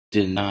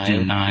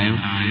Denial.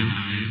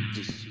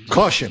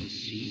 Caution.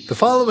 The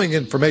following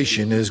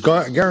information is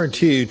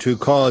guaranteed to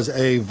cause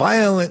a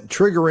violent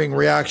triggering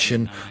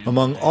reaction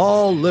among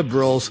all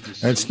liberals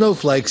and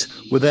snowflakes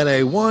within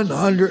a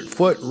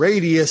 100-foot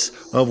radius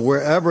of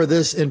wherever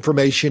this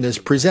information is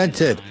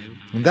presented.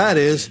 And that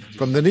is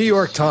from the New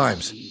York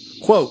Times.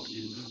 Quote,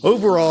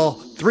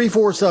 overall,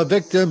 3/4 of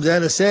victims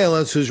and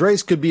assailants whose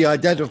race could be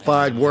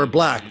identified were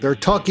black. They're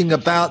talking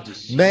about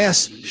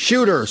mass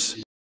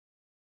shooters.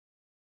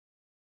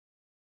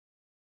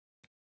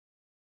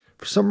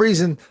 For some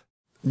reason,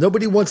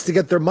 nobody wants to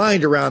get their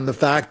mind around the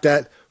fact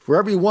that for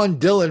every one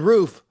Dylan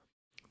Roof,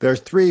 there's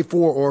 3,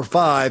 4, or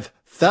 5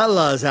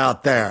 fellas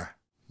out there.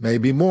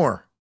 Maybe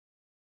more.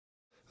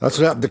 That's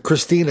what happened to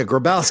Christina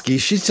Grabowski.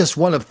 She's just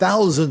one of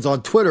thousands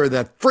on Twitter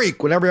that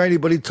freak whenever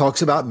anybody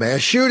talks about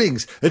mass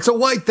shootings. It's a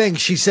white thing,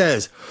 she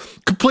says.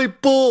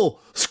 Complete bull.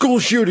 School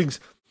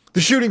shootings,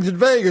 the shootings in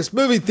Vegas,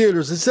 movie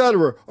theaters,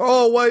 etc. are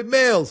all white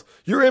males.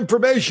 Your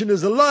information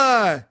is a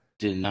lie.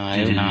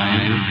 Denial.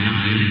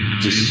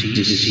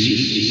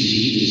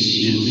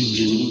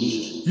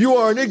 You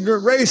are an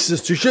ignorant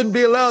racist who shouldn't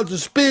be allowed to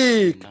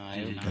speak.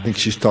 I think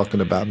she's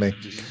talking about me.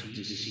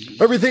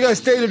 Everything I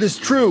stated is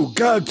true.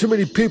 God, too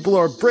many people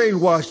are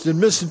brainwashed and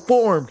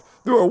misinformed.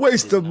 They're a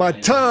waste of my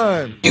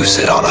time. You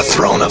sit on a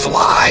throne of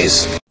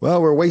lies.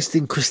 Well, we're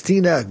wasting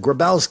Christina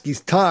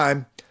Grabowski's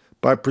time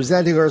by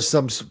presenting her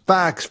some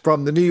facts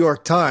from the New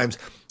York Times.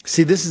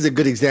 See, this is a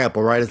good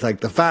example, right? It's like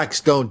the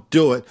facts don't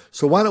do it.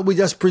 So why don't we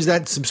just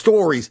present some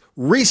stories,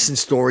 recent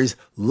stories,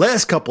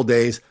 last couple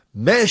days,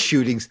 mass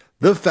shootings,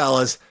 the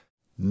fellas,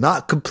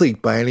 not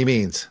complete by any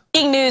means.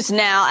 Breaking news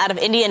now out of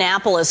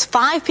Indianapolis.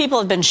 5 people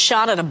have been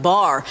shot at a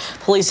bar.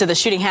 Police say the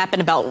shooting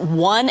happened about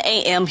 1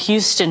 a.m.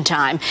 Houston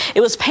time.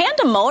 It was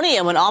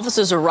pandemonium when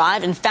officers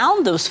arrived and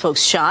found those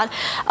folks shot.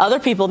 Other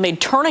people made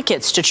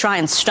tourniquets to try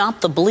and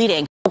stop the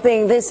bleeding.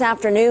 This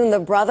afternoon, the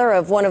brother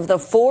of one of the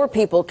 4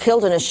 people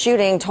killed in a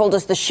shooting told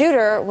us the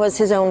shooter was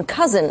his own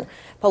cousin.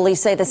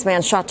 Police say this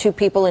man shot 2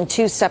 people in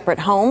 2 separate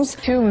homes.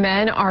 2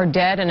 men are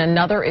dead and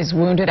another is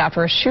wounded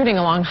after a shooting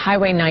along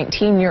Highway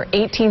 19 near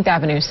 18th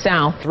Avenue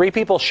South. 3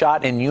 people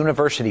shot in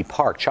University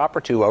Park. Chopper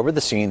 2 over the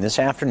scene this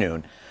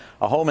afternoon.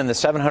 A home in the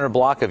 700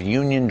 block of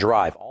Union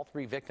Drive. All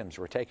 3 victims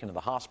were taken to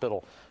the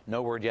hospital.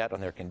 No word yet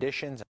on their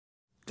conditions.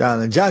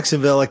 Down in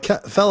Jacksonville, a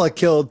fella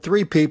killed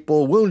 3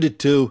 people, wounded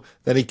 2,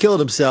 then he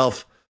killed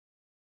himself.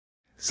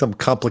 Some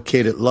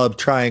complicated love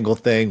triangle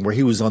thing where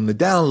he was on the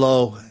down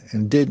low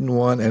and didn't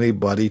want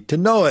anybody to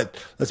know it.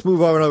 Let's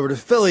move on over to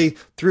Philly.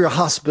 3 are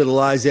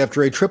hospitalized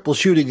after a triple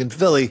shooting in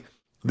Philly.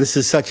 This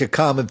is such a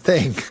common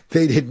thing.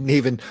 They didn't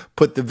even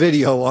put the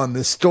video on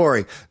this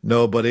story.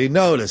 Nobody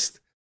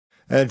noticed.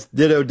 And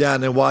ditto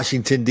down in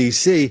Washington,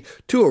 D.C.,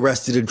 2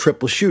 arrested in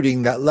triple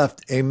shooting that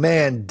left a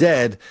man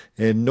dead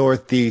in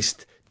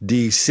Northeast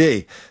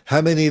D.C.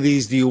 How many of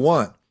these do you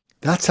want?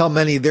 That's how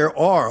many there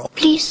are.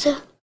 Please, sir.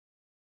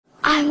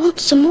 I want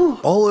some more.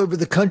 All over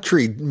the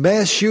country,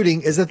 mass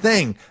shooting is a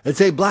thing. It's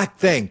a black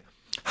thing.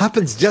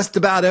 Happens just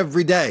about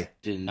every day.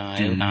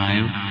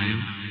 Denial.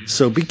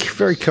 So be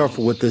very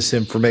careful with this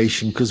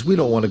information because we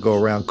don't want to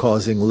go around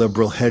causing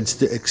liberal heads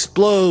to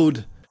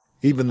explode.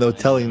 Even though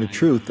telling the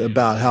truth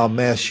about how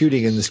mass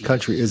shooting in this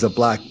country is a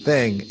black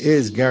thing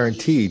is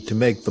guaranteed to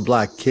make the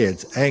black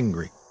kids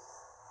angry.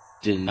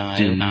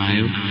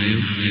 Denial.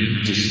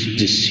 Deceit.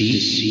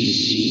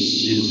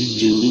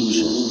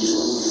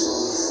 Delusion.